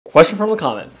Question from the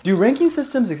comments. Do ranking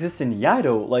systems exist in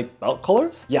Iaido like belt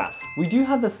colors? Yes, we do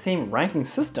have the same ranking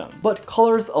system, but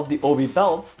colors of the obi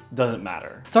belts doesn't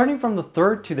matter. Starting from the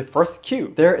 3rd to the 1st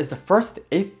kyu, there is the 1st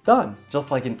 8th dan,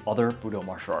 just like in other budo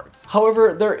martial arts.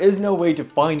 However, there is no way to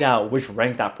find out which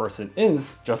rank that person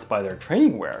is just by their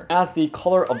training wear, as the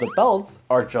color of the belts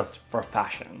are just for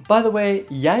fashion. By the way,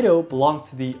 Iaido belongs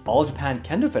to the All Japan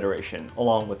Kendo Federation,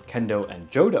 along with Kendo and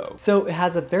Jodo, so it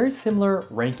has a very similar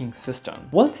ranking system.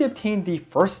 Once you obtain the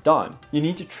 1st dan, you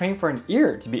need to train for an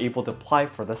year to be able to apply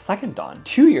for the 2nd dan,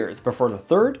 2 years before the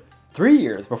 3rd, 3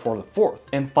 years before the 4th,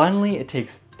 and finally it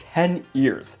takes 10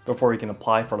 years before you can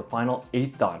apply for the final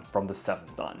 8th dan from the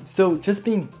 7th dan. So just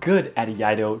being good at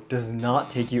Iaido does not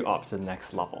take you up to the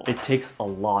next level. It takes a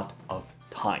lot of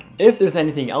time. If there's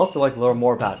anything else you'd like to learn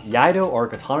more about Iaido or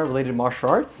katana related martial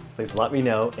arts, please let me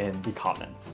know in the comments.